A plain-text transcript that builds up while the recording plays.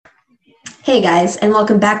Hey guys, and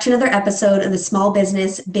welcome back to another episode of the Small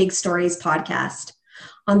Business Big Stories podcast.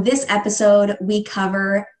 On this episode, we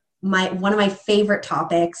cover one of my favorite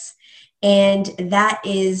topics, and that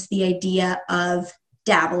is the idea of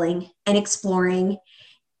dabbling and exploring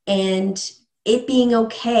and it being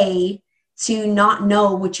okay to not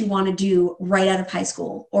know what you want to do right out of high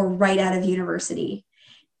school or right out of university.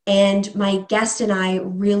 And my guest and I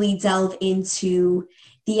really delve into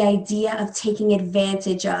the idea of taking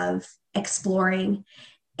advantage of exploring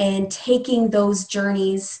and taking those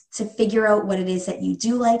journeys to figure out what it is that you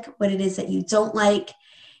do like, what it is that you don't like,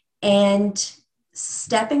 and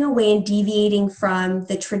stepping away and deviating from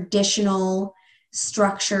the traditional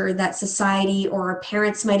structure that society or our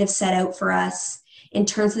parents might have set out for us in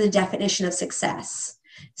terms of the definition of success.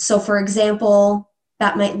 So, for example,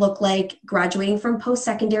 that might look like graduating from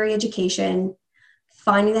post-secondary education,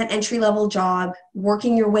 finding that entry-level job,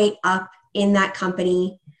 working your way up in that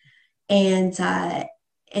company, and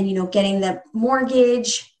getting the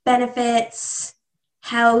mortgage, benefits,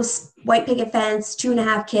 house, white picket fence,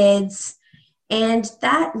 2.5 kids. And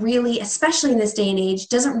that really, especially in this day and age,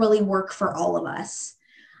 doesn't really work for all of us.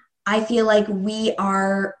 I feel like we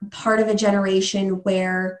are part of a generation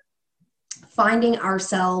where finding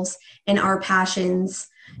ourselves and our passions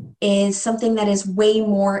is something that is way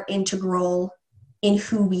more integral in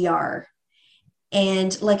who we are.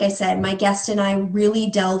 And like I said, my guest and I really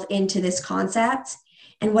delve into this concept.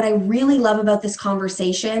 And what I really love about this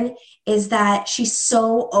conversation is that she's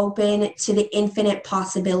so open to the infinite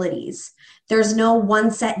possibilities. There's no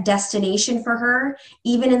one set destination for her.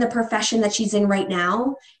 Even in the profession that she's in right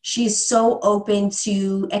now, she's so open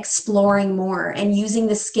to exploring more and using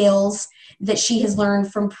the skills that she has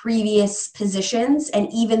learned from previous positions and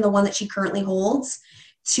even the one that she currently holds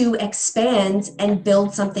to expand and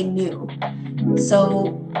build something new.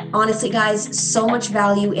 So honestly, guys, so much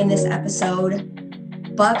value in this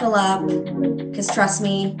episode. Buckle up, because trust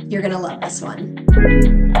me, you're going to love this one.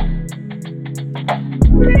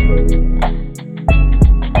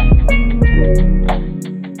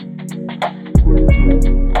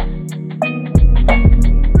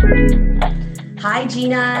 Hi,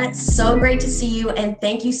 Gina. So great to see you. And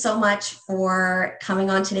thank you so much for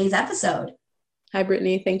coming on today's episode. Hi,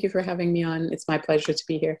 Brittany. Thank you for having me on. It's my pleasure to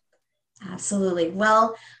be here. Absolutely.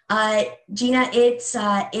 Well, Gina, it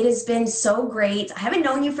has been so great. I haven't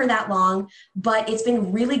known you for that long, but it's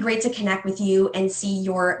been really great to connect with you and see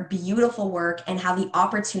your beautiful work and have the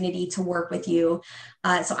opportunity to work with you.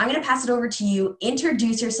 So I'm going to pass it over to you.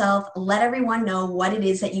 Introduce yourself. Let everyone know what it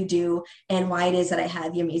is that you do and why it is that I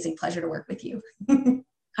had the amazing pleasure to work with you.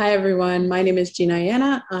 Hi, everyone. My name is Gina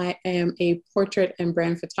Yana. I am a portrait and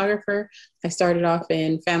brand photographer. I started off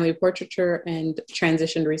in family portraiture and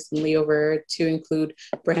transitioned recently over to include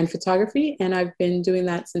brand photography. And I've been doing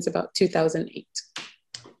that since about 2008.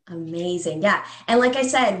 Amazing. Yeah. And like I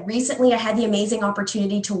said, recently I had the amazing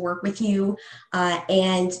opportunity to work with you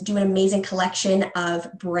and do an amazing collection of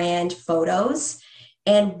brand photos.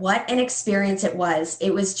 And what an experience it was.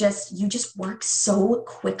 It was just, you just work so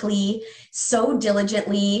quickly, so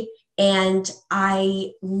diligently. And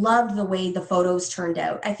I loved the way the photos turned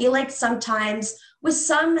out. I feel like sometimes with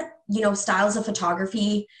some, styles of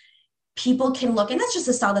photography, people can look, and that's just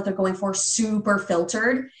the style that they're going for, super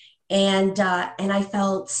filtered. And I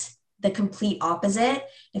felt the complete opposite.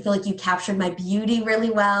 I feel like you captured my beauty really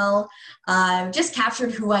well, just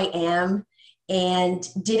captured who I am, and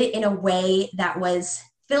did it in a way that was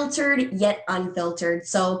filtered yet unfiltered.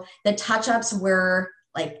 So the touch-ups were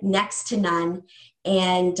like next to none.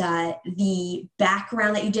 And the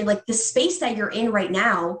background that you did, like the space that you're in right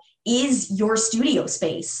now is your studio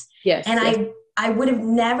space. Yes. And yes. I would have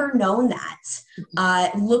never known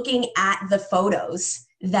that looking at the photos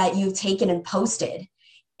that you've taken and posted.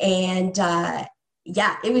 And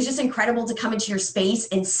it was just incredible to come into your space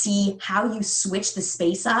and see how you switch the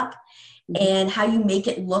space up and how you make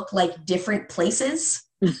it look like different places.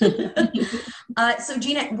 So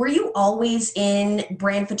Gina, were you always in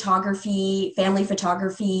brand photography, family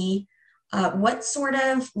photography? What sort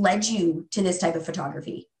of led you to this type of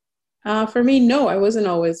photography? For me, no, I wasn't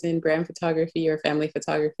always in brand photography or family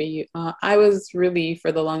photography. I was really,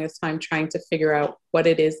 for the longest time, trying to figure out what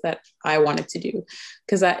it is that I wanted to do.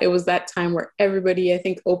 Because it was that time where everybody, I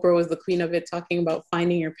think Oprah was the queen of it, talking about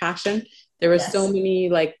finding your passion. There were so Yes. many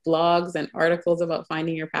like blogs and articles about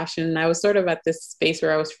finding your passion. And I was sort of at this space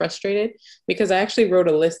where I was frustrated because I actually wrote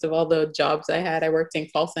a list of all the jobs I had. I worked in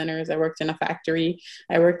call centers, I worked in a factory,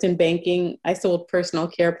 I worked in banking, I sold personal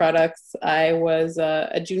care products, I was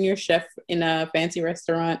a junior chef in a fancy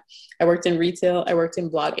restaurant, I worked in retail, I worked in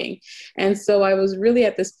blogging. And so I was really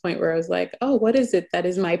at this point where I was like, oh, what is it that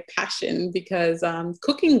is my passion? Because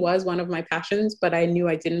cooking was one of my passions, but I knew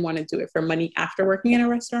I didn't want to do it for money after working in a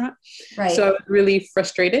restaurant. So I Right. was really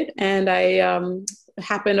frustrated. And I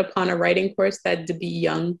happened upon a writing course that Debbie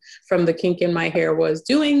Young from The Kink in My Hair was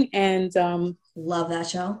doing. And Love that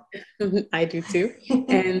show. I do too.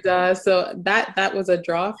 And so that was a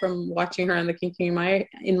draw from watching her on The Kinking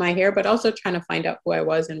in my hair, but also trying to find out who I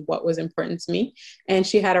was and what was important to me. And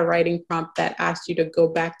she had a writing prompt that asked you to go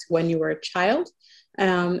back to when you were a child,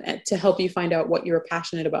 to help you find out what you were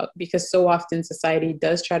passionate about. Because so often society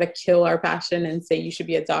does try to kill our passion and say you should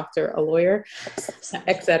be a doctor, a lawyer,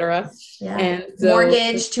 etc. Yeah. And so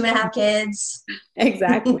Mortgage, 2.5 kids.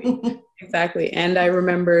 exactly. Exactly. And I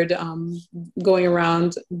remembered going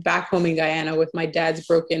around back home in Guyana with my dad's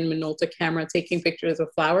broken Minolta camera, taking pictures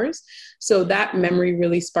of flowers. So that memory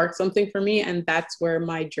really sparked something for me. And that's where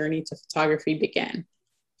my journey to photography began.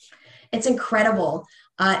 It's incredible,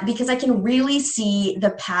 because I can really see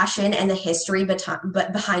the passion and the history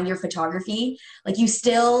behind your photography. Like, you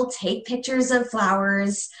still take pictures of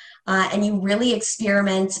flowers, and you really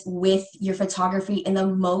experiment with your photography in the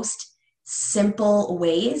most simple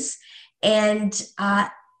ways. And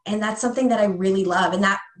and that's something that I really love, and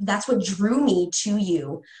that's what drew me to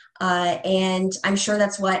you. And I'm sure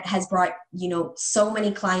that's what has brought, so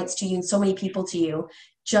many clients to you and so many people to you.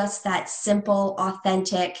 Just that simple,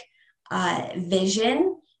 authentic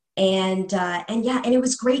vision. And yeah, and it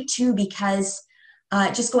was great too, because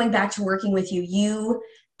just going back to working with you, you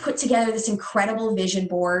put together this incredible vision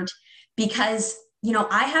board. Because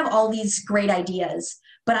I have all these great ideas,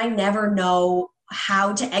 but I never know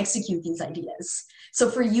how to execute these ideas. So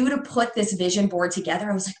for you to put this vision board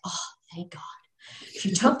together, I was like, oh, thank God.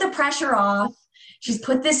 She took the pressure off. She's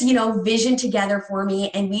put this, vision together for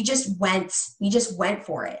me, and we just went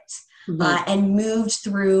for it, Mhm. and moved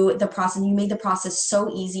through the process. You made the process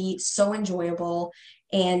so easy, so enjoyable,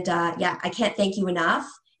 and yeah, I can't thank you enough,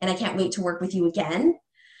 and I can't wait to work with you again.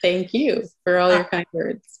 Thank you for all Uh, your kind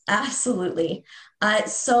words. Absolutely.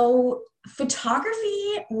 So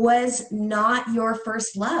photography was not your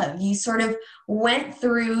first love. You sort of went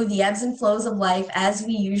through the ebbs and flows of life, as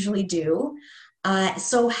we usually do.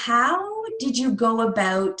 So how did you go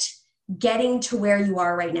about getting to where you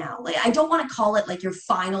are right now? Like, I don't want to call it like your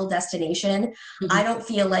final destination. I Mhm. don't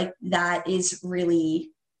feel like that is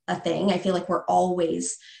really a thing. I feel like we're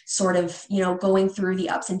always sort of, going through the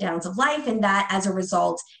ups and downs of life, and that as a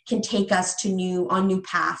result can take us to new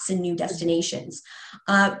paths and new destinations.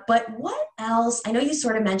 But what else? I know you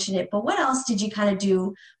sort of mentioned it, but what else did you kind of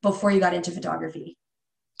do before you got into photography?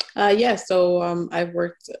 Yeah, so I've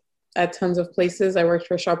worked at tons of places. I worked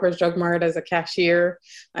for Shoppers Drug Mart as a cashier.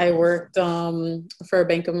 I worked for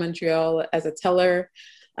Bank of Montreal as a teller.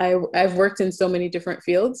 I've worked in so many different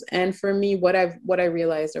fields, and for me, what I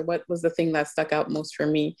realized, or what was the thing that stuck out most for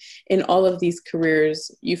me in all of these careers,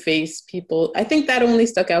 you face people. I think that only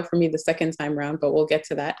stuck out for me the second time around, but we'll get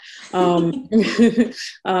to that.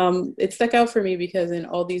 It stuck out for me because in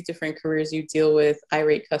all these different careers, you deal with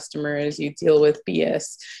irate customers, you deal with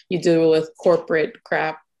BS, you deal with corporate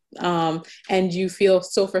crap, and you feel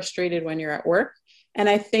so frustrated when you're at work. And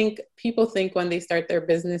I think people think when they start their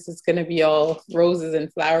business, it's going to be all roses and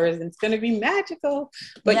flowers and it's going to be magical.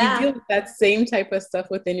 But you Yeah. deal with that same type of stuff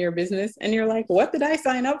within your business and you're like, what did I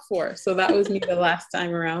sign up for? So that was me the last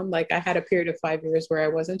time around. Like, I had a period of 5 years where I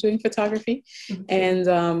wasn't doing photography. And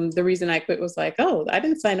the reason I quit was like, oh, I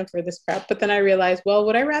didn't sign up for this crap. But then I realized, well,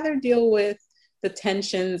 would I rather deal with the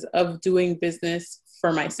tensions of doing business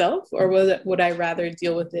for myself, or would I rather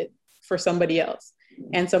deal with it for somebody else?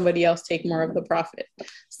 And somebody else take more of the profit.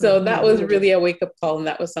 So that was really a wake up call. And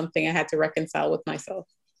that was something I had to reconcile with myself.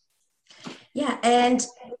 Yeah, and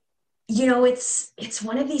it's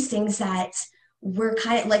one of these things that we're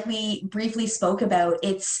kind of, like we briefly spoke about.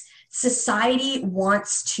 It's society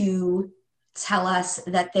wants to tell us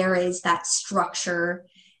that there is that structure,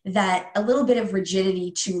 that a little bit of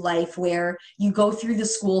rigidity to life, where you go through the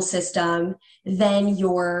school system, then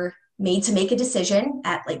you're made to make a decision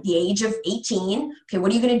at like the age of 18. Okay,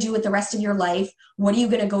 what are you going to do with the rest of your life? What are you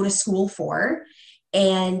going to go to school for?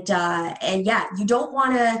 And yeah, you don't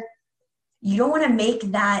want to you don't want to make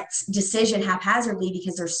that decision haphazardly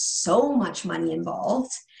because there's so much money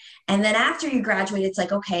involved. And then after you graduate, it's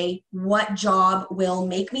like, okay, what job will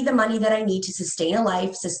make me the money that I need to sustain a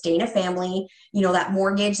life, sustain a family, that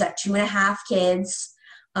mortgage, that 2.5 kids.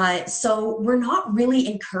 So we're not really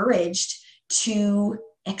encouraged to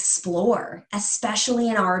explore, especially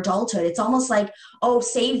in our adulthood. It's almost like, oh,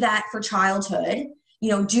 save that for childhood.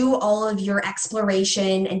 Do all of your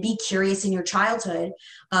exploration and be curious in your childhood.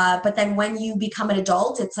 But then when you become an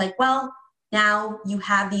adult, it's like, well, now you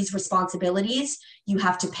have these responsibilities. You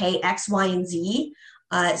have to pay X, Y, and Z.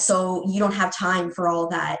 So you don't have time for all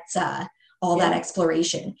that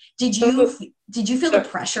exploration. Did you feel the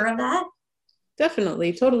pressure of that?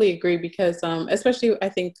 Definitely, totally agree, because especially I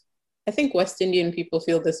think West Indian people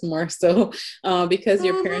feel this more so because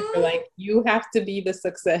your parents are like, you have to be the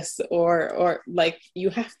success, or like you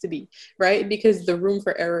have to be, right? Because the room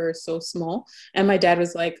for error is so small. And my dad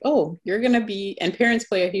was like, oh, you're going to be, and parents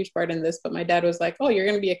play a huge part in this, but my dad was like, oh, you're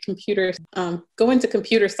going to be a computer, go into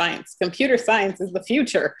computer science. Computer science is the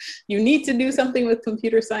future. You need to do something with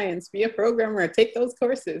computer science, be a programmer, take those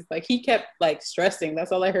courses. Like he kept like stressing.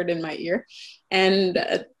 That's all I heard in my ear.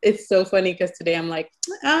 And it's so funny because today I'm like,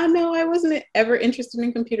 no, I wasn't ever interested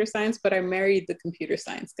in computer science, but I married the computer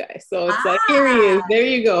science guy. So it's like, here he is. There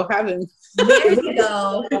you go. Have him. There you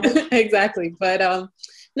go. Exactly. But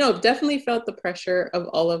no, definitely felt the pressure of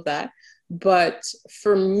all of that. But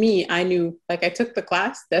for me, I knew, like I took the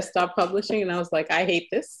class, desktop publishing, and I was like, I hate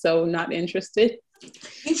this. So not interested.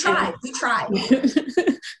 You tried. We tried.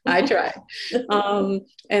 I tried.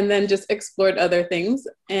 And then just explored other things.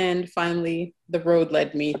 And finally, the road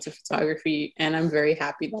led me to photography. And I'm very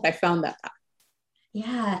happy that I found that path.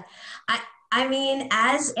 Yeah. I mean,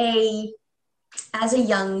 as a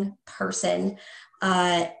young person,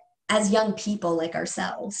 as young people like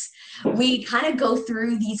ourselves, we kind of go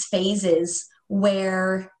through these phases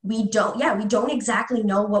where we don't exactly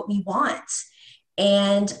know what we want.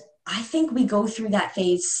 And I think we go through that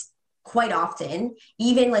phase quite often,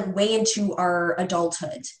 even like way into our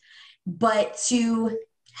adulthood. But to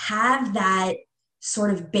have that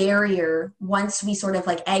sort of barrier once we sort of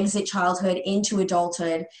like exit childhood into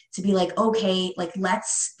adulthood, to be like, okay, like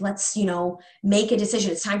let's make a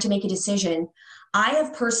decision. It's time to make a decision. I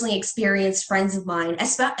have personally experienced friends of mine,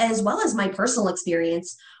 as well as my personal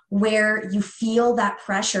experience, where you feel that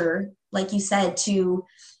pressure, like you said, to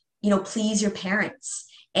please your parents.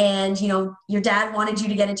 And your dad wanted you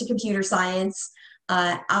to get into computer science.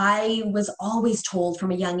 I was always told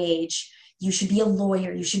from a young age, you should be a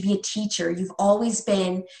lawyer, you should be a teacher. You've always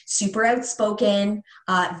been super outspoken,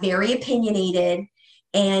 very opinionated,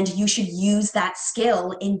 and you should use that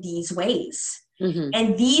skill in these ways. Mm-hmm.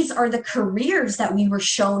 And these are the careers that we were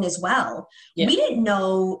shown as well. Yeah. We didn't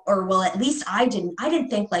know, or well, at least I didn't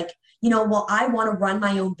think like, well, I want to run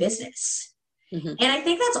my own business. Mm-hmm. And I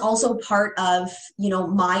think that's also part of,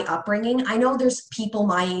 my upbringing. I know there's people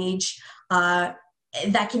my age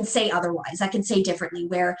that can say otherwise, that can say differently,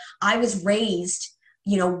 where I was raised,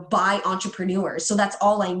 by entrepreneurs. So that's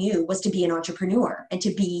all I knew, was to be an entrepreneur and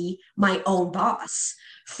to be my own boss.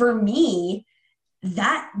 For me,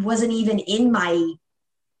 that wasn't even in my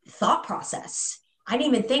thought process. I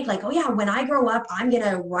didn't even think like, oh yeah, when I grow up, I'm going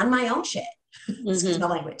to run my own shit. Excuse my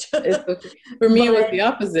language. For me, it was the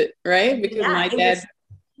opposite, right? Because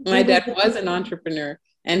my dad was an entrepreneur,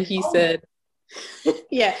 and he said,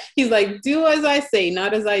 yeah, he's like, do as I say,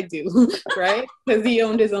 not as I do, right? Because he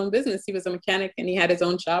owned his own business. He was a mechanic and he had his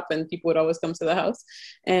own shop, and people would always come to the house.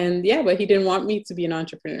 And yeah, but he didn't want me to be an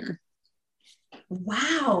entrepreneur.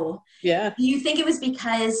 Wow. Yeah. Do you think it was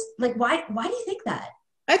because, like, why do you think that?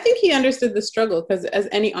 I think he understood the struggle, because as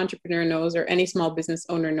any entrepreneur knows, or any small business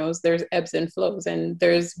owner knows, there's ebbs and flows. And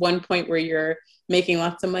there's one point where you're making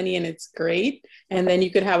lots of money and it's great. And then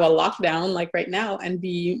you could have a lockdown like right now and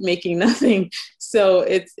be making nothing. So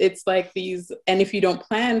it's like these, and if you don't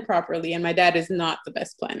plan properly, and my dad is not the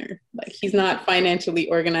best planner, like he's not financially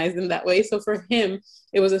organized in that way. So for him,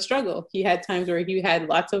 it was a struggle. He had times where he had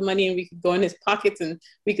lots of money and we could go in his pockets and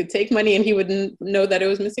we could take money and he wouldn't know that it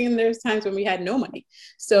was missing. And there's times when we had no money.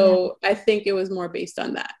 So yeah. I think it was more based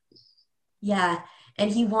on that. Yeah.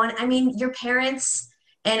 And your parents,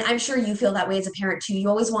 and I'm sure you feel that way as a parent too, you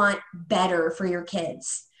always want better for your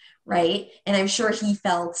kids, right? And I'm sure he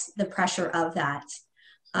felt the pressure of that.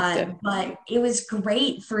 But it was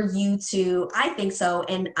great for you to, I think so,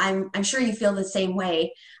 and I'm sure you feel the same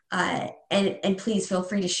way. And please feel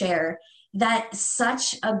free to share that.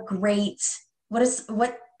 Such a great,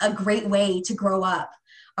 what a great way to grow up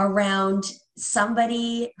around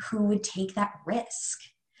somebody who would take that risk,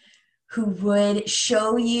 who would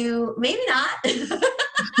show you, maybe not,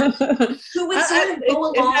 who would sort of It,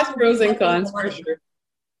 go it has along with pros and what they cons for wanted. sure.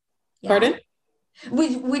 Yeah. Pardon?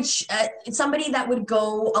 Which somebody that would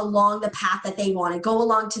go along the path that they wanted, go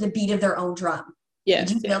along to the beat of their own drum. Did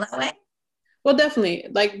Yes, you feel yes. that way? Well, definitely.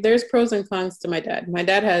 Like there's pros and cons to my dad. My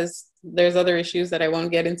dad there's other issues that I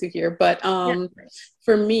won't get into here, but Yeah.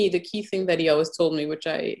 for me, the key thing that he always told me, which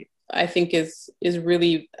I think is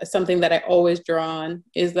really something that I always draw on,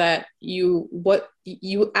 is that you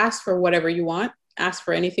ask for whatever you want, ask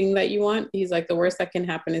for anything that you want. He's like, the worst that can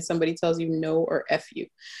happen is somebody tells you no or F you.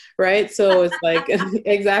 Right. So it's like,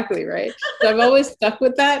 exactly. Right. So I've always stuck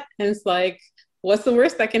with that. And it's like, what's the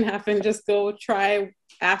worst that can happen? Just go try,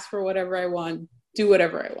 ask for whatever I want, do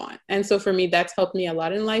whatever I want. And so for me, that's helped me a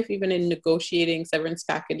lot in life, even in negotiating severance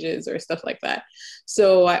packages or stuff like that.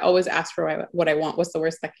 So I always ask for what I want. What's the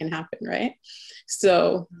worst that can happen? Right.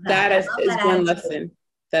 So that is that one attitude. lesson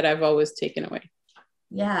that I've always taken away.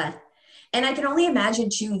 Yeah. And I can only imagine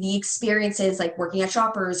too the experiences like working at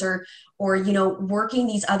Shoppers or working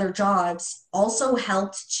these other jobs also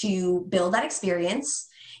helped to build that experience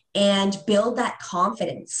and build that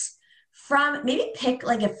confidence. From maybe pick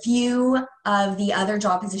like a few of the other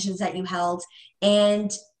job positions that you held, and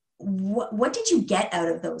what did you get out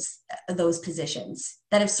of those positions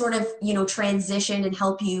that have sort of transitioned and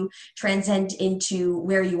help you transcend into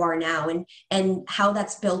where you are now, and how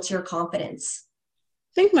that's built your confidence?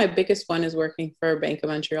 I think my biggest one is working for Bank of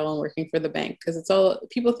Montreal and working for the bank, because it's all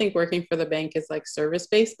people think working for the bank is like service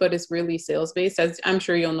based, but it's really sales based. As I'm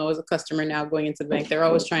sure you'll know as a customer now going into the bank, they're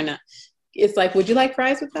always trying to, it's like, would you like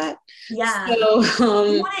fries with that? Yeah. So,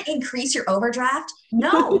 You want to increase your overdraft?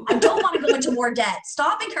 No, I don't want to go into more debt.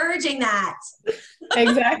 Stop encouraging that.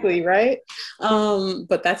 exactly, right?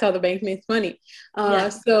 But that's how the bank makes money. Yeah.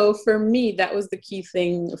 So for me, that was the key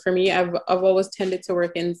thing for me. I've always tended to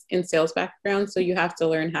work in sales background. So you have to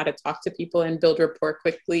learn how to talk to people and build rapport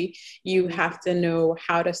quickly. You have to know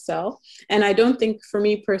how to sell. And I don't think for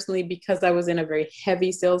me personally, because I was in a very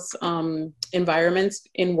heavy sales environment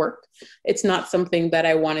in work, it's not something that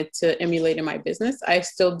I wanted to emulate in my business. I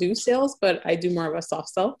still do sales, but I do more of a soft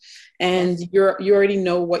sell. And you already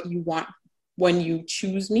know what you want when you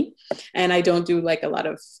choose me, and I don't do like a lot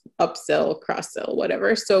of upsell, cross sell,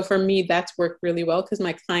 whatever. So for me, that's worked really well because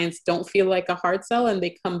my clients don't feel like a hard sell, and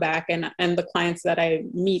they come back, and the clients that I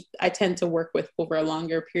meet, I tend to work with over a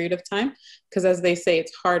longer period of time, because as they say,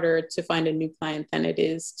 it's harder to find a new client than it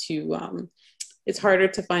is to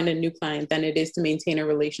maintain a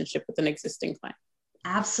relationship with an existing client.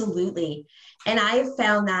 Absolutely. And I've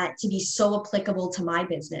found that to be so applicable to my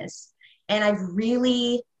business. And I've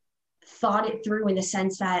really thought it through in the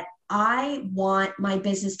sense that I want my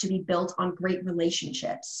business to be built on great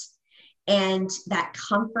relationships and that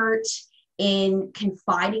comfort in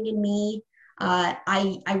confiding in me.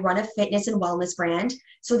 I run a fitness and wellness brand.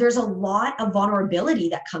 So there's a lot of vulnerability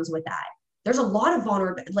that comes with that. There's a lot of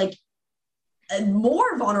vulnerability, like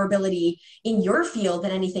more vulnerability in your field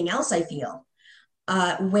than anything else, I feel,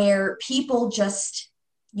 where people just,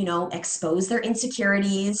 expose their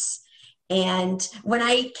insecurities. And when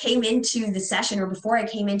I came into the session, or before I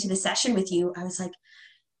came into the session with you, I was like,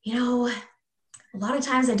 a lot of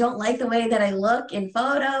times I don't like the way that I look in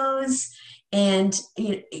photos. And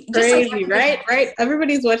just crazy, right?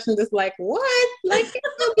 Everybody's watching this like, what? Like,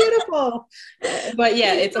 it's so beautiful. But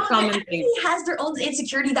yeah, it's a common thing. Everybody has their own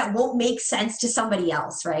insecurity that won't make sense to somebody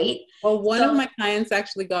else, right? Well, one of my clients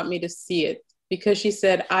actually got me to see it, because she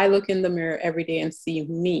said, I look in the mirror every day and see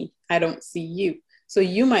me. I don't see you. So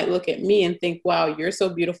you might look at me and think, wow, you're so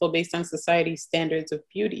beautiful based on society's standards of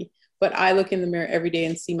beauty. But I look in the mirror every day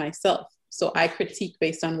and see myself. So I critique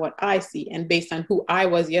based on what I see and based on who I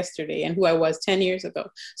was yesterday and who I was 10 years ago.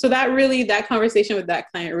 So that conversation with that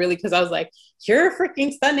client really, because I was like, you're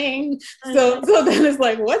freaking stunning. So then it's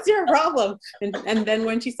like, what's your problem? And then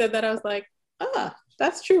when she said that, I was like,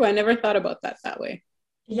 that's true. I never thought about that way.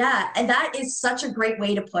 Yeah. And that is such a great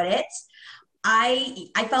way to put it.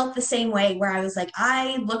 I felt the same way, where I was like,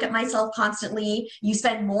 I look at myself constantly. You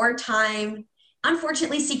spend more time,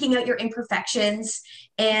 unfortunately, seeking out your imperfections.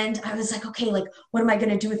 And I was like, okay, like, what am I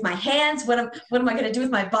going to do with my hands? What am I going to do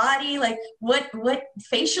with my body? Like, what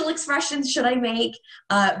facial expressions should I make?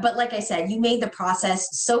 But like I said, you made the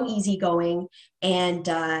process so easygoing, and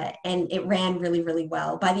it ran really, really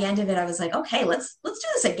well. By the end of it, I was like, okay, let's do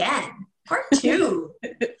this again. Part 2.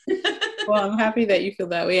 Well, I'm happy that you feel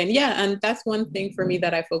that way. And yeah, and that's one thing for me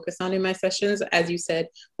that I focus on in my sessions, as you said,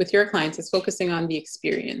 with your clients, is focusing on the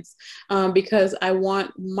experience. Because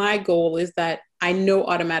my goal is that I know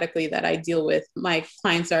automatically that I deal with my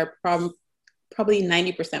clients are probably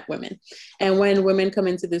 90% women. And when women come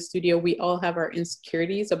into the studio, we all have our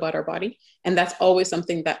insecurities about our body. And that's always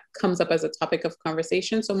something that comes up as a topic of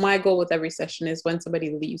conversation. So my goal with every session is when somebody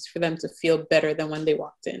leaves, for them to feel better than when they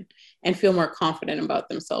walked in and feel more confident about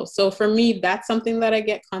themselves. So for me, that's something that I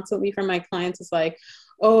get constantly from my clients. Is like,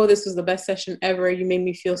 oh, this was the best session ever. You made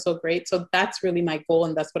me feel so great. So that's really my goal.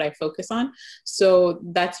 And that's what I focus on. So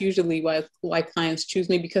that's usually why clients choose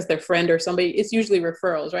me, because their friend or somebody, it's usually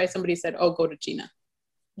referrals, right? Somebody said, oh, go to Gina.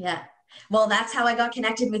 Yeah. Well, that's how I got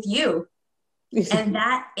connected with you. And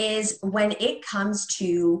that is when it comes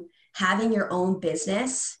to having your own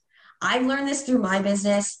business. I've learned this through my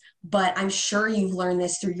business, but I'm sure you've learned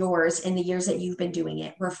this through yours in the years that you've been doing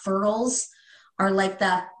it. Referrals are like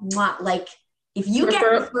like if you get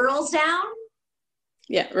referrals down.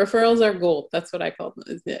 Yeah, referrals are gold. That's what I call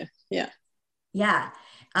them. Yeah. Yeah.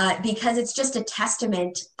 Because it's just a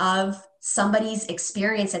testament of somebody's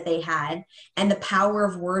experience that they had and the power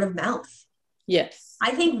of word of mouth. Yes.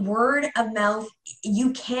 I think word of mouth,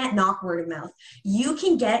 you can't knock word of mouth. You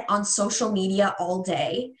can get on social media all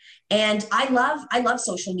day. And I love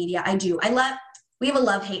social media. I do. We have a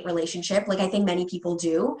love-hate relationship, like I think many people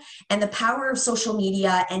do. And the power of social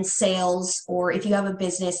media and sales, or if you have a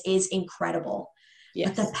business, is incredible. Yes.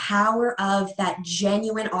 But the power of that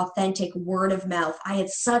genuine, authentic word of mouth. I had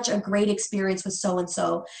such a great experience with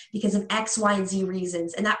so-and-so because of X, Y, and Z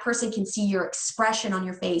reasons. And that person can see your expression on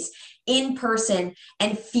your face in person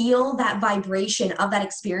and feel that vibration of that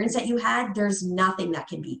experience that you had. There's nothing that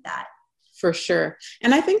can beat that. For sure.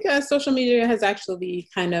 And I think social media has actually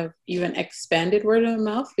kind of even expanded word of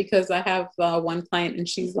mouth, because I have one client and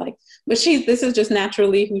she's like, this is just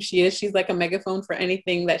naturally who she is. She's like a megaphone for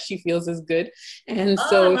anything that she feels is good. And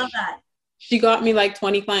so I love that. She got me like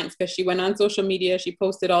 20 clients because she went on social media. She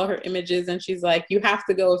posted all her images and she's like, you have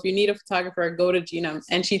to go. If you need a photographer, go to Gina.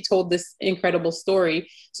 And she told this incredible story.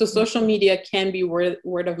 So social media can be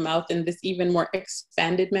word of mouth in this even more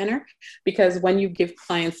expanded manner, because when you give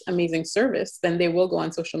clients amazing service, then they will go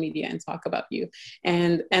on social media and talk about you.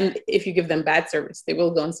 And if you give them bad service, they will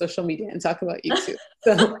go on social media and talk about you too.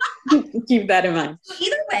 So keep that in mind.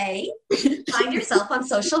 Either way, find yourself on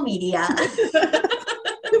social media.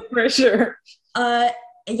 For sure.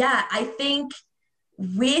 Yeah, I think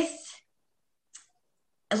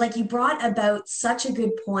like you brought about such a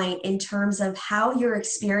good point in terms of how your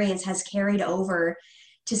experience has carried over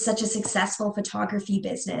to such a successful photography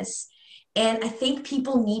business. And I think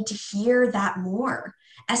people need to hear that more,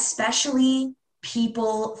 especially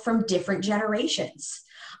people from different generations.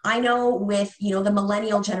 I know with, the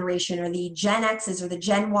millennial generation or the Gen X's or the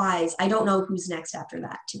Gen Y's, I don't know who's next after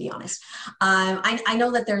that, to be honest. I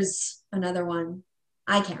know that there's another one.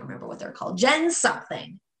 I can't remember what they're called. Gen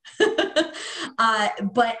something.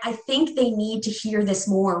 But I think they need to hear this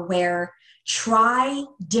more, where try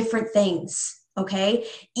different things. Okay.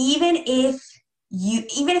 Even if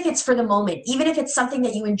it's for the moment, even if it's something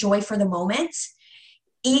that you enjoy for the moment,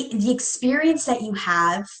 the experience that you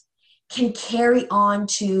have can carry on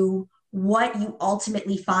to what you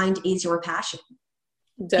ultimately find is your passion.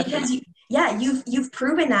 Definitely. Because you've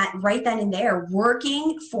proven that right then and there.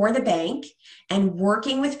 Working for the bank and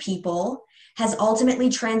working with people has ultimately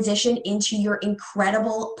transitioned into your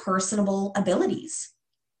incredible personable abilities.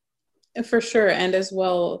 For sure. And as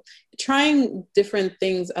well, trying different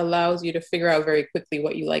things allows you to figure out very quickly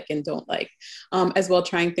what you like and don't like. As well,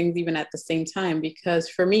 trying things even at the same time. Because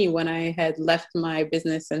for me, when I had left my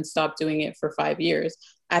business and stopped doing it for 5 years,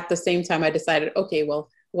 at the same time, I decided, okay, well,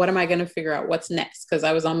 what am I going to figure out? What's next? Because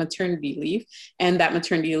I was on maternity leave and that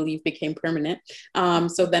maternity leave became permanent.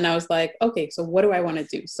 So then I was like, okay, so what do I want to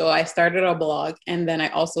do? So I started a blog, and then I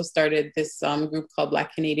also started this group called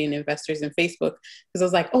Black Canadian Investors in Facebook, because I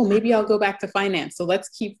was like, oh, maybe I'll go back to finance. So let's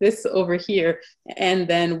keep this over here. And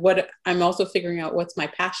then what I'm also figuring out what's my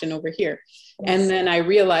passion over here. Yes. And then I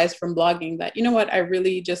realized from blogging that, you know what, I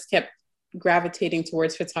really just kept gravitating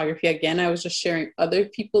towards photography again. I was just sharing other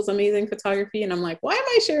people's amazing photography, and I'm like, why am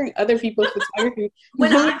I sharing other people's photography?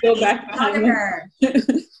 Let me go back behind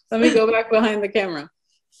Let me go back behind the camera.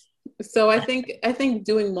 So I think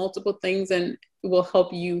doing multiple things and will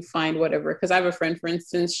help you find whatever. Because I have a friend, for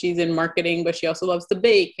instance, she's in marketing, but she also loves to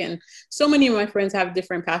bake, and so many of my friends have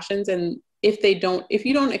different passions. And if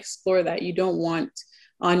you don't explore that, you don't want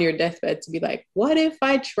on your deathbed to be like, what if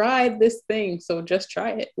I tried this thing? So just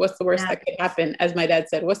try it. What's the worst that can happen? As my dad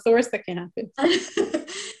said, what's the worst that can happen?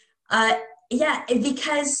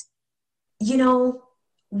 Because,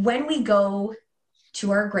 when we go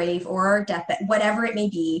to our grave or our deathbed, whatever it may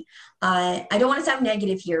be, I don't want to sound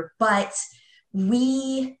negative here, but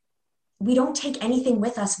we we don't take anything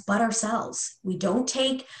with us but ourselves. We don't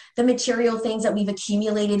take the material things that we've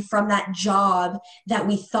accumulated from that job that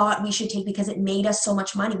we thought we should take because it made us so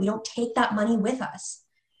much money. We don't take that money with us.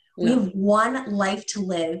 We No. have one life to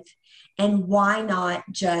live, and why not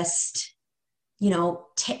just,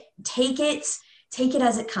 take it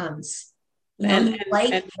as it comes. And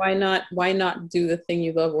why not do the thing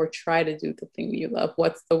you love, or try to do the thing you love?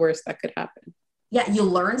 What's the worst that could happen? Yeah, you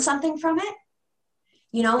learn something from it,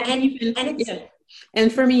 And even, and it's, yeah.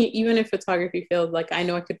 And for me, even if photography failed, like I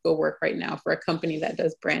know I could go work right now for a company that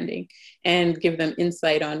does branding and give them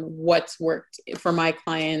insight on what's worked for my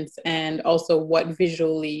clients, and also what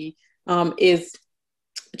visually is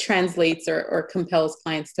translates or compels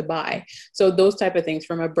clients to buy. So those type of things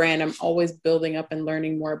from a brand, I'm always building up and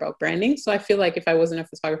learning more about branding. So I feel like if I wasn't a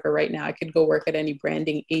photographer right now, I could go work at any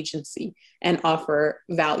branding agency and offer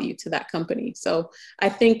value to that company. So I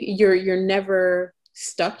think you're never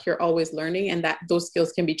stuck, you're always learning, and that those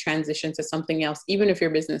skills can be transitioned to something else even if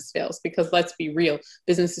your business fails. Because let's be real,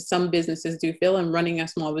 some businesses do fail, and running a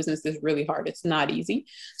small business is really hard. It's not easy.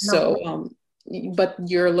 no. So but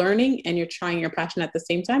you're learning and you're trying your passion at the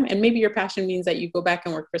same time. And maybe your passion means that you go back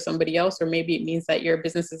and work for somebody else, or maybe it means that your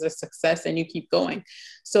business is a success and you keep going.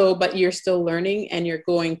 So but you're still learning and you're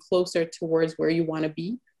going closer towards where you want to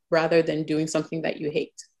be, rather than doing something that you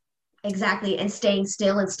hate. Exactly. And staying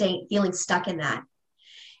still and feeling stuck in that.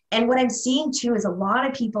 And what I'm seeing too is a lot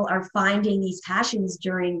of people are finding these passions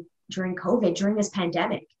during COVID, during this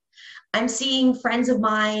pandemic. I'm seeing friends of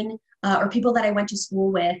mine, or people that I went to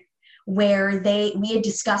school with, where we had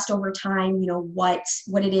discussed over time, what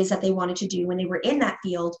it is that they wanted to do when they were in that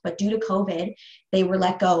field, but due to COVID, they were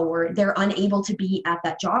let go, or they're unable to be at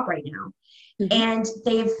that job right now. Mm-hmm. And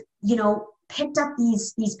they've, picked up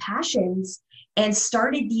these passions and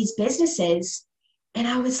started these businesses. And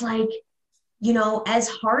I was like, as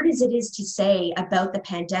hard as it is to say about the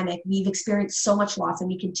pandemic, we've experienced so much loss, and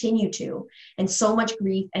we continue to, and so much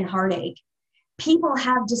grief and heartache. People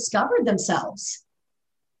have discovered themselves.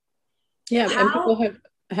 Yeah, and How? people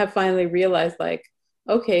have finally realized, like,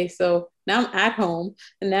 okay, so now I'm at home,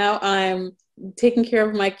 and now I'm taking care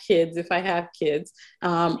of my kids if I have kids.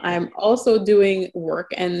 I'm also doing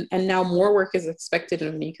work, and now more work is expected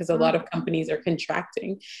of me because a lot of companies are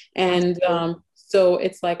contracting, and so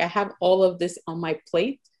it's like I have all of this on my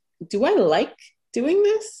plate. Do I like doing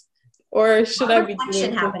this, or should I be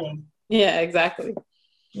doing happening? Yeah, exactly.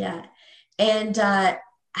 Yeah. And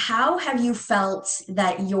how have you felt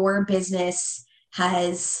that your business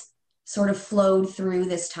has sort of flowed through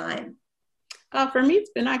this time? For me,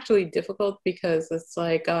 it's been actually difficult because it's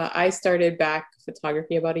like I started back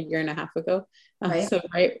photography about a year and a half ago. Right. So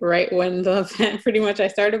right when pretty much I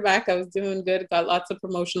started back, I was doing good, got lots of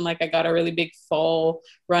promotion. Like I got a really big fall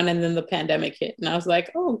run, and then the pandemic hit, and I was like,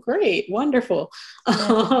 oh, great, wonderful.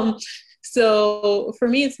 Yeah. So for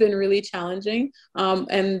me, it's been really challenging.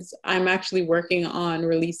 And I'm actually working on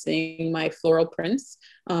releasing my floral prints.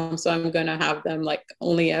 So I'm going to have them like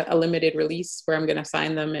only a limited release where I'm going to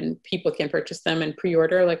sign them and people can purchase them and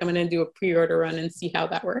pre-order. Like I'm going to do a pre-order run and see how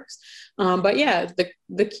that works. But yeah,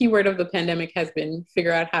 the keyword of the pandemic has been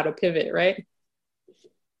figure out how to pivot, right?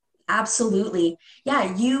 Absolutely.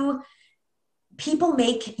 Yeah. People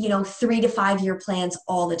make 3 to 5 year plans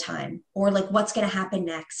all the time, or like what's going to happen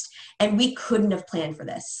next, and we couldn't have planned for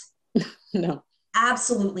this. No.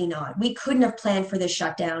 Absolutely not. We couldn't have planned for this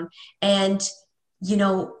shutdown. And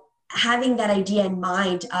having that idea in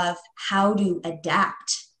mind of how to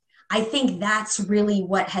adapt, I think that's really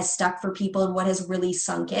what has stuck for people, and what has really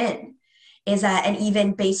sunk in is that, and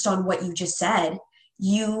even based on what you just said,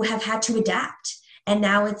 you have had to adapt. And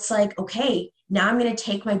now it's like, okay, now I'm going to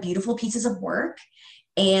take my beautiful pieces of work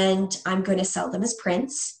and I'm going to sell them as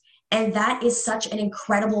prints. And that is such an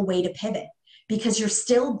incredible way to pivot, because you're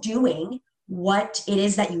still doing what it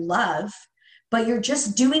is that you love, but you're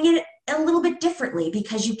just doing it a little bit differently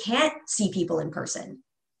because you can't see people in person.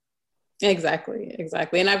 Exactly.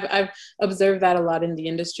 And I've observed that a lot in the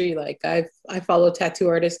industry. Like I follow tattoo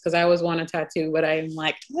artists because I always want a tattoo, but I'm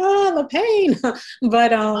like, the pain.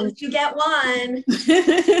 But Once you get one,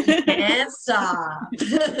 you can't stop.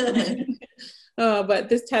 But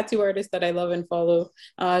this tattoo artist that I love and follow,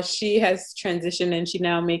 she has transitioned and she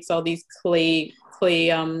now makes all these clay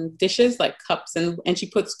dishes like cups, and she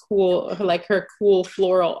puts her cool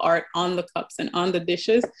floral art on the cups and on the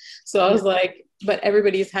dishes. So I was like, but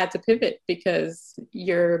everybody's had to pivot because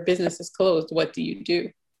your business is closed. What do you do?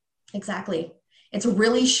 Exactly. It's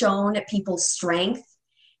really shown people's strength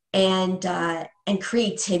and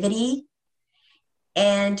creativity,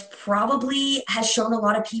 and probably has shown a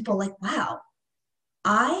lot of people like, wow,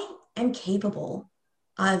 I am capable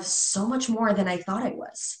of so much more than I thought I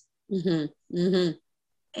was. Mm-hmm. Mm-hmm.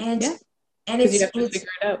 And Yeah, and because you it's have to figure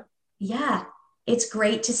it out. yeah, it's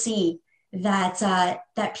great to see that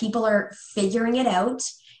that people are figuring it out.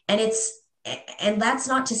 And it's and that's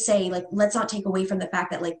not to say, like, let's not take away from the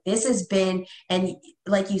fact that, like, this has been, and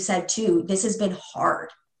like you said too, this has been hard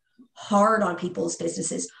on people's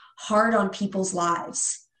businesses, hard on people's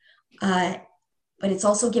lives. Uh, but it's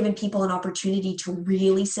also given people an opportunity to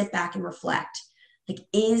really sit back and reflect. Like,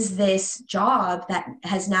 is this job that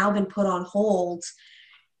has now been put on hold,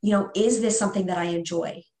 is this something that I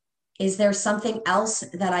enjoy? Is there something else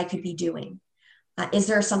that I could be doing? Is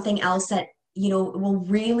there something else that, will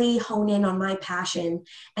really hone in on my passion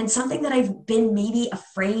and something that I've been maybe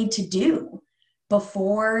afraid to do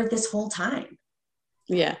before this whole time?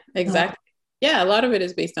 Yeah, So, exactly. Yeah, a lot of it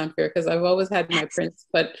is based on fear because I've always had my yes. prints,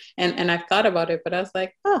 but and I've thought about it, but I was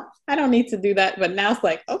like, oh, I don't need to do that. But now it's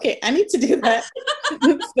like, okay, I need to do that.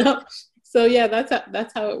 so so yeah,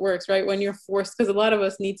 that's how it works, right? When you're forced, because a lot of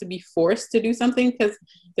us need to be forced to do something. Because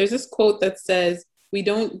there's this quote that says, we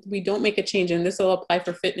don't make a change, and this will apply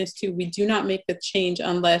for fitness too. We do not make the change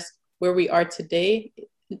unless where we are today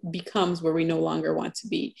becomes where we no longer want to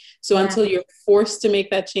be. So Yeah. until you're forced to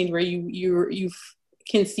make that change where you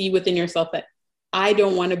can see within yourself that I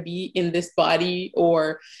don't want to be in this body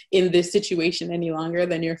or in this situation any longer,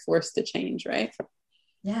 then you're forced to change, right?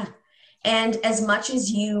 Yeah. And as much as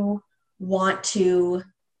you want to,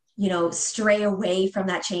 stray away from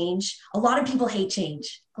that change, a lot of people hate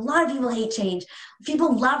change. A lot of people hate change.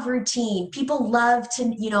 People love routine. People love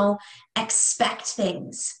to, expect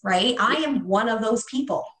things, right? I am one of those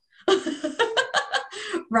people.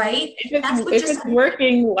 Right? That's what If just it's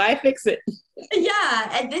working, why fix it?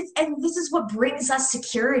 yeah, and this is what brings us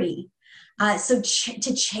security.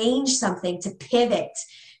 To change something, to pivot,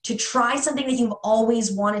 to try something that you've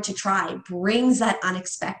always wanted to try brings that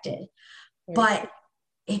unexpected, but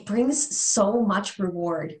it brings so much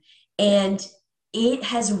reward. And it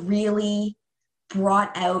has really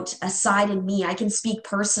brought out a side in me. I can speak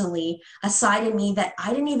personally, a side in me that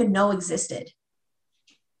I didn't even know existed.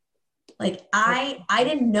 Like, I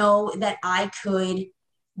didn't know that I could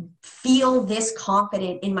feel this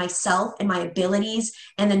confident in myself and my abilities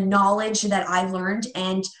and the knowledge that I've learned,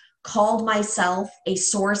 and called myself a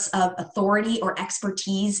source of authority or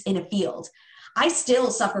expertise in a field. I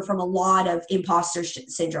still suffer from a lot of imposter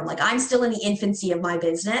syndrome. Like, I'm still in the infancy of my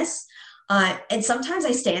business. And sometimes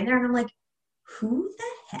I stand there and I'm like, who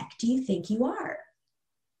the heck do you think you are?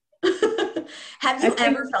 Have I you think,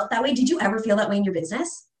 ever felt that way? Did you ever feel that way in your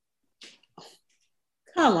business?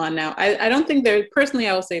 come on now. I don't think there, personally,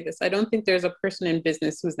 I will say this. I don't think there's a person in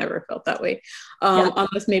business who's never felt that way. Yeah.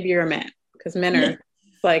 Unless maybe you're a man, because men are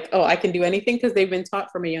like, oh, I can do anything because they've been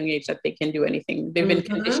taught from a young age that they can do anything. They've been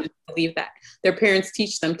Mm-hmm. conditioned to believe that. Their parents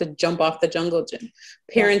teach them to jump off the jungle gym.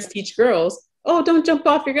 Yeah. Parents teach girls, oh, don't jump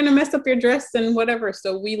off, you're gonna mess up your dress and whatever.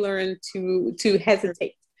 So we learn to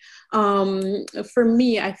hesitate. For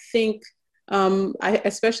me, I think I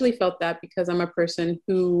especially felt that because I'm a person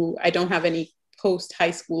who I don't have any post high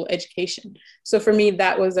school education. So for me,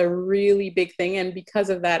 that was a really big thing. And because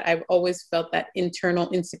of that, I've always felt that internal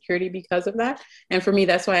insecurity because of that. And for me,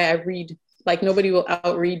 that's why I read. Like, nobody will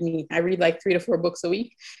outread me. I read like 3 to 4 books a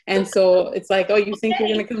week. And so it's like, oh, you think you're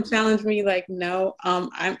gonna come challenge me? Like, no,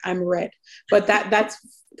 I'm read. But that's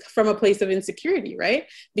from a place of insecurity, right? Right.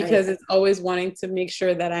 Because it's always wanting to make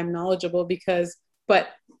sure that I'm knowledgeable but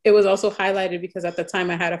it was also highlighted because at the time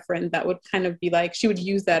I had a friend that would kind of be like, she would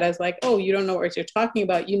use that as like, oh, you don't know what you're talking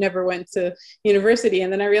about. You never went to university.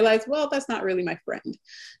 And then I realized, well, that's not really my friend.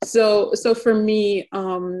 So for me,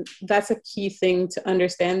 that's a key thing to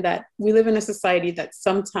understand, that we live in a society that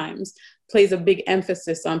sometimes plays a big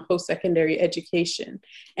emphasis on post-secondary education.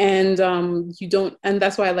 And you don't, and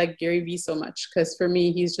that's why I like Gary Vee so much. Because for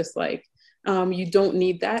me, he's just like, you don't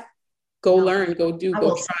need that. Go No. learn, go do, I go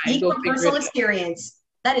will try, speak go from figure it personal out. experience.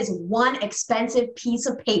 That is one expensive piece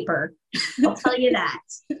of paper. I'll tell you that.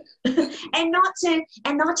 And not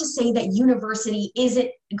to say that university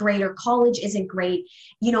isn't great or college isn't great.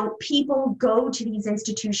 People go to these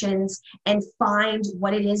institutions and find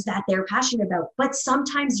what it is that they're passionate about, but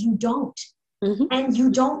sometimes you don't. Mm-hmm. And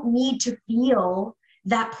you don't need to feel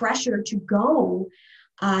that pressure to go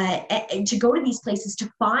to these places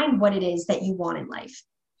to find what it is that you want in life.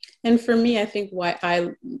 And for me, I think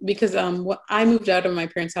because I moved out of my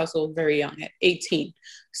parents' household very young at 18.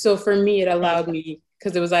 So for me, it allowed me,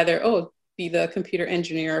 because it was either, oh, be the computer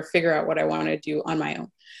engineer or figure out what I want to do on my own.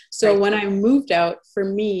 So Right. when I moved out, for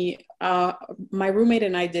me, my roommate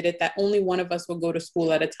and I did it that only one of us would go to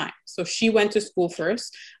school at a time. So she went to school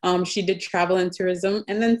first. She did travel and tourism,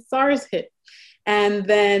 and then SARS hit. And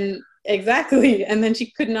then, exactly. And then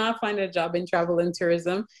she could not find a job in travel and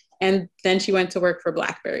tourism. And then she went to work for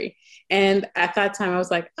BlackBerry. And at that time, I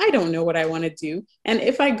was like, I don't know what I want to do. And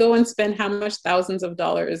if I go and spend how much thousands of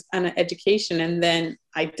dollars on an education and then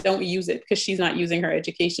I don't use it because she's not using her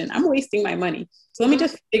education, I'm wasting my money. So let me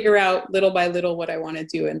just figure out little by little what I want to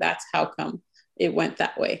do. And that's how come it went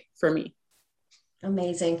that way for me.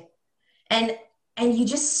 Amazing. And you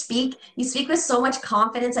speak with so much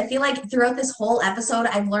confidence. I feel like throughout this whole episode,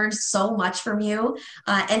 I've learned so much from you,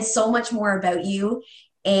 and so much more about you.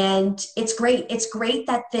 And it's great. It's great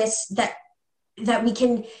that that we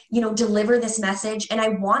can, deliver this message. And I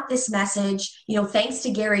want this message, thanks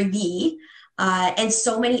to Gary Vee, and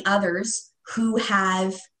so many others who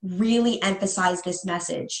have really emphasized this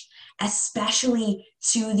message, especially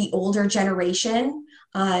to the older generation.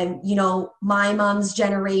 My mom's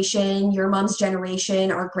generation, your mom's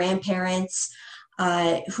generation, our grandparents,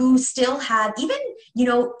 who still have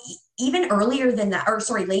even earlier than that, or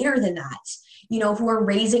sorry, later than that, who are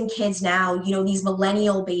raising kids now, these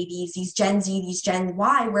millennial babies, these Gen Z, these Gen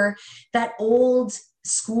Y, where that old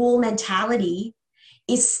school mentality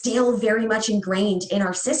is still very much ingrained in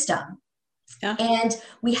our system. Yeah. And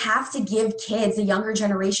we have to give kids, the younger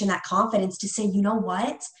generation, that confidence to say, you know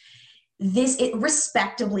what,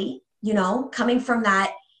 respectably, coming from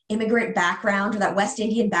that immigrant background or that West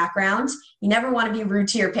Indian background, you never want to be rude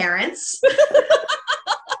to your parents.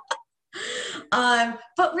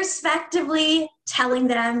 But respectively telling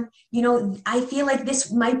them, I feel like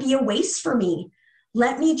this might be a waste for me.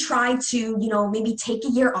 Let me try to, maybe take a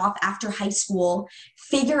year off after high school,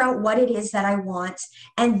 figure out what it is that I want,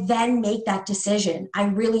 and then make that decision. I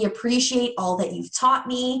really appreciate all that you've taught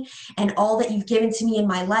me and all that you've given to me in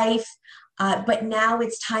my life. But now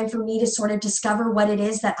it's time for me to sort of discover what it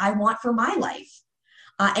is that I want for my life.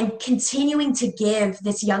 And continuing to give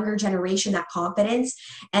this younger generation that confidence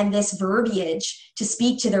and this verbiage to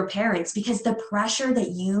speak to their parents, because the pressure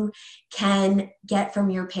that you can get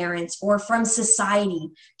from your parents or from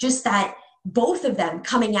society, just that both of them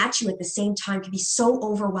coming at you at the same time, can be so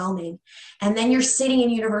overwhelming. And then you're sitting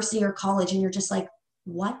in university or college and you're just like,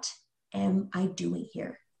 what am I doing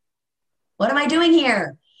here? What am I doing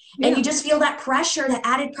here? Yeah. And you just feel that pressure, that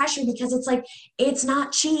added pressure, because it's like, it's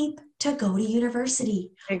not cheap to go to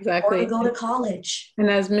university. Exactly. Or to go to college. And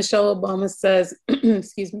as Michelle Obama says,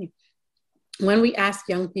 excuse me, when we ask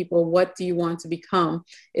young people, what do you want to become?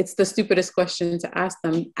 It's the stupidest question to ask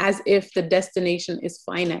them, as if the destination is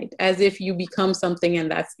finite, as if you become something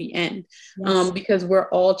and that's the end. Yes. Because we're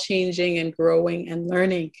all changing and growing and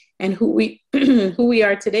learning. And who we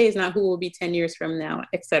are today is not who we'll be 10 years from now,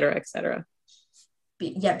 et cetera, et cetera.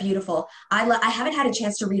 Yeah, beautiful. I haven't had a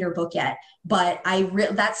chance to read her book yet, but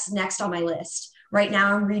that's next on my list. Right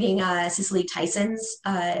now I'm reading Cicely Tyson's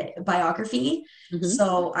biography. Mm-hmm.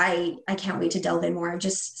 So I can't wait to delve in more. I've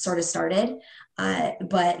just sort of started.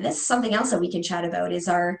 But this is something else that we can chat about, is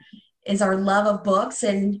our love of books,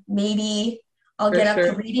 and maybe I'll get up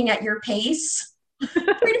to reading at your pace. 3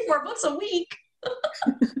 to 4 books a week.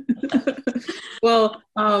 Well,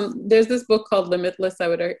 there's this book called Limitless. I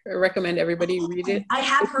would recommend everybody read it. I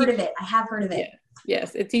have heard of it.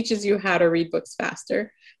 Yes, it teaches you how to read books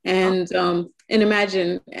faster. And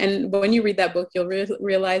imagine, and when you read that book, you'll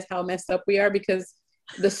realize how messed up we are, because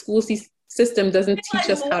the school system doesn't teach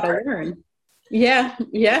us how to learn. Yeah,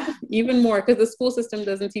 even more, because the school system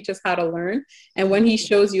doesn't teach us how to learn. And when he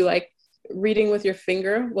shows you, like, reading with your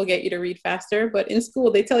finger will get you to read faster, but in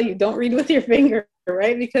school they tell you don't read with your finger,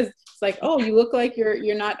 right? Because it's like, oh, you look like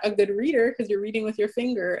you're not a good reader because you're reading with your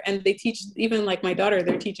finger. And they teach, even like my daughter,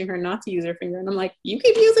 they're teaching her not to use her finger, and I'm like, you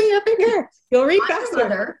keep using your finger, you'll read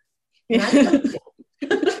faster.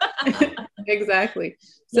 Exactly.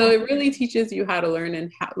 So it really teaches you how to learn,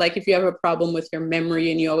 and how, like, if you have a problem with your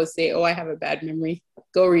memory and you always say, oh, I have a bad memory,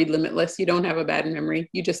 go read Limitless. You don't have a bad memory,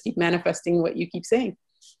 you just keep manifesting what you keep saying.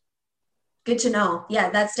 Good to know. Yeah,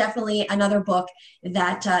 that's definitely another book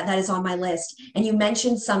that is on my list. And you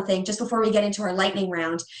mentioned something just before we get into our lightning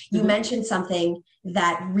round. You mentioned something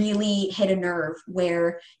that really hit a nerve,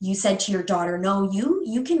 where you said to your daughter, "No,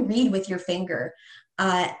 you can read with your finger,"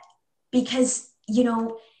 because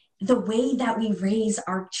the way that we raise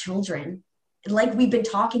our children, like we've been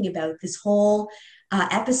talking about this whole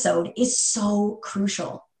episode, is so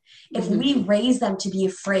crucial. If we raise them to be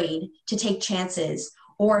afraid to take chances,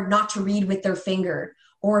 or not to read with their finger,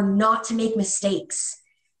 or not to make mistakes,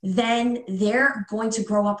 then they're going to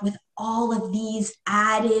grow up with all of these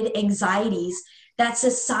added anxieties that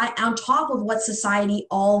society, on top of what society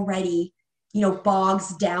already,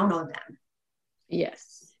 bogs down on them.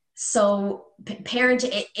 Yes. So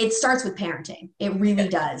parenting, it starts with parenting. It really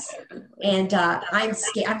does. And I'm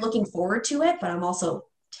scared. I'm looking forward to it, but I'm also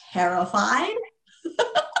terrified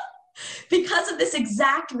because of this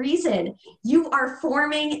exact reason. You are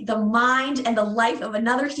forming the mind and the life of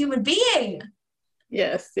another human being.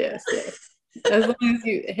 Yes, yes, yes. As long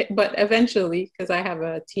as but eventually, because I have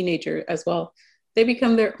a teenager as well, they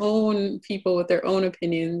become their own people with their own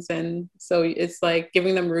opinions. And so it's like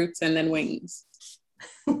giving them roots and then wings.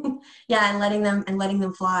 Yeah, and letting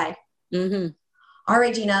them fly. Mm-hmm. All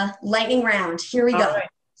right, Gina, lightning round. Here we go. Right.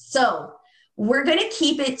 So we're gonna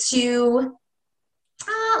keep it to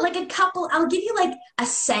like a couple. I'll give you like a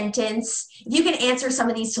sentence. You can answer some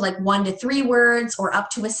of these to like 1 to 3 words or up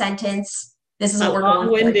to a sentence. This is what we're going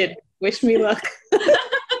for. Long-winded. Wish me luck.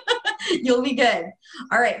 You'll be good.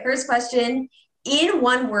 All right, first question. In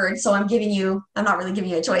one word, so I'm not really giving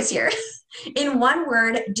you a choice here. In one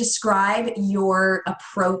word, describe your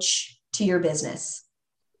approach to your business.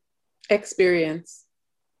 Experience.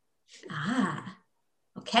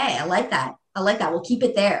 Okay. I like that. We'll keep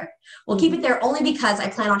it there. We'll keep it there only because I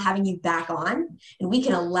plan on having you back on and we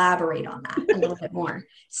can elaborate on that a little bit more.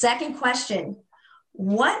 Second question.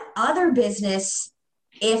 What other business,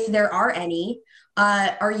 if there are any,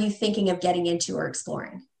 are you thinking of getting into or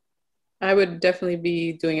exploring? I would definitely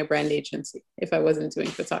be doing a brand agency if I wasn't doing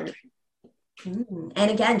photography. And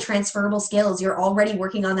again, transferable skills. You're already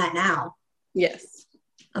working on that now. Yes.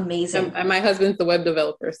 Amazing. And my husband's the web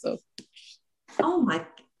developer, so. Oh my,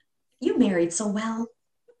 you married so well.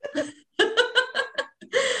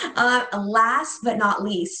 Last but not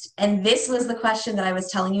least, and this was the question that I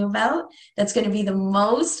was telling you about, that's going to be the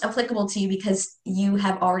most applicable to you because you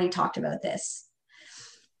have already talked about this.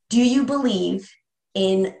 Do you believe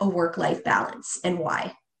in a work-life balance and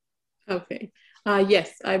why? Okay.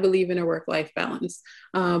 Yes, I believe in a work-life balance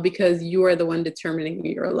because you are the one determining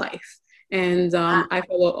your life. And I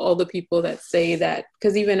follow all the people that say that,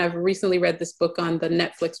 because even I've recently read this book on the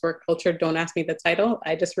Netflix work culture. Don't ask me the title.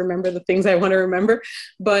 I just remember the things I want to remember.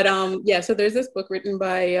 But yeah, so there's this book written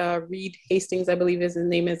by Reed Hastings, I believe his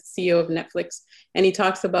name is, CEO of Netflix. And he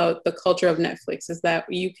talks about the culture of Netflix is that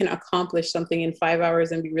you can accomplish something in 5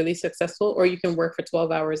 hours and be really successful, or you can work for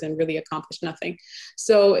 12 hours and really accomplish nothing.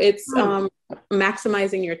 So it's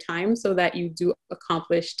maximizing your time so that you do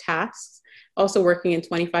accomplish tasks. Also working in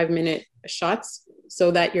 25-minute shots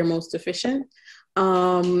so that you're most efficient.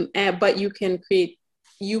 But you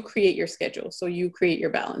create your schedule. So you create your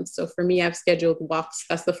balance. So for me, I've scheduled walks.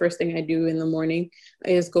 That's the first thing I do in the morning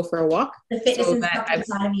is go for a walk. The fitness instructor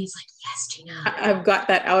inside of me is like, yes, Gina. I've got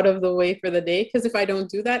that out of the way for the day because if I don't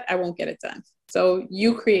do that, I won't get it done. So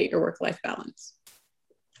you create your work-life balance.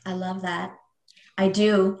 I love that. I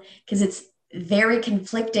do, because it's very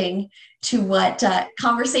conflicting to what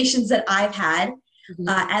conversations that I've had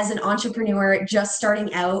as an entrepreneur just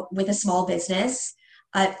starting out with a small business.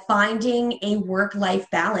 Finding a work-life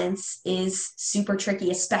balance is super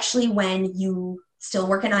tricky, especially when you still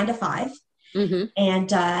work a 9 to 5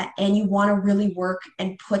 and you want to really work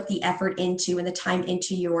and put the effort into and the time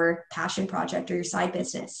into your passion project or your side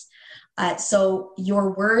business. So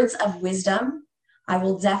your words of wisdom, I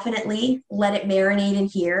will definitely let it marinate in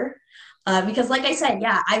here. Because like I said,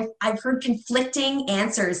 yeah, I've heard conflicting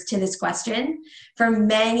answers to this question from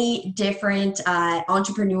many different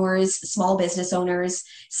entrepreneurs, small business owners,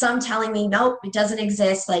 some telling me, nope, it doesn't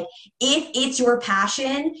exist. Like if it's your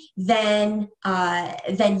passion, then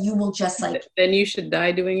you will just like. Then you should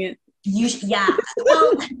die doing it. Yeah.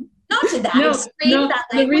 Well, not to that extreme. That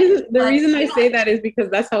language, the reason I say that is because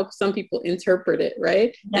that's how some people interpret it,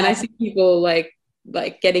 right? Yeah. And I see people like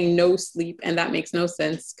getting no sleep, and that makes no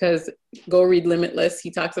sense because go read Limitless.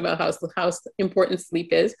 He talks about how important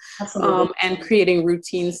sleep is, and creating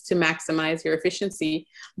routines to maximize your efficiency.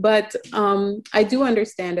 But I do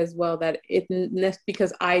understand as well that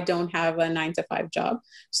because I don't have a 9 to 5 job.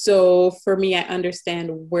 So for me, I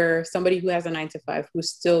understand where somebody who has a 9 to 5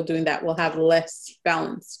 who's still doing that will have less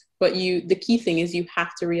balance. But the key thing is you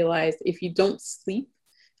have to realize if you don't sleep,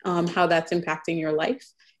 how that's impacting your life.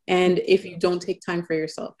 And if you don't take time for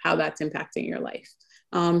yourself, how that's impacting your life.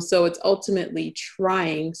 So it's ultimately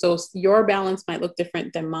trying. So your balance might look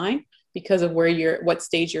different than mine because of what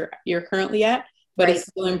stage you're currently at, but It's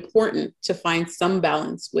still important to find some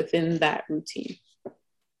balance within that routine.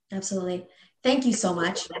 Absolutely. Thank you so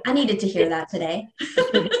much. I needed to hear that today.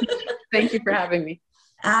 Thank you for having me.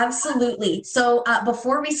 Absolutely. So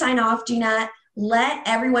before we sign off, Gina, let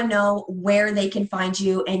everyone know where they can find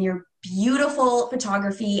you and your beautiful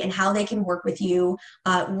photography and how they can work with you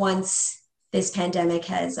once this pandemic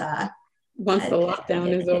has once the lockdown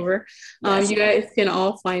is over. Yes. You guys can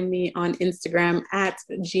all find me on Instagram at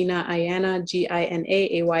Gina Ayanna,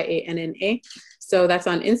 GinaAyanna. So that's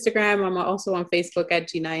on Instagram. I'm also on Facebook at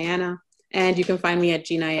Gina Ayanna, and you can find me at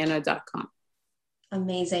GinaAyanna.com.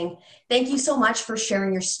 Amazing. Thank you so much for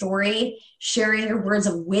sharing your story, sharing your words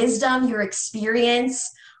of wisdom, your experience,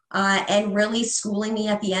 and really schooling me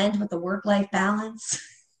at the end with the work-life balance.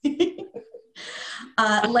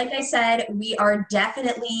 Like I said, we are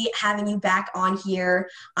definitely having you back on here.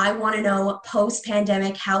 I want to know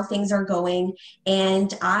post-pandemic how things are going,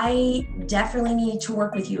 and I definitely need to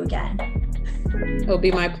work with you again. It'll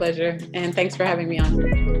be my pleasure, and thanks for having me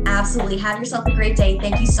on. Absolutely. Have yourself a great day.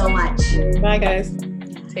 Thank you so much. Bye, guys.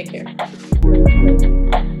 Take care.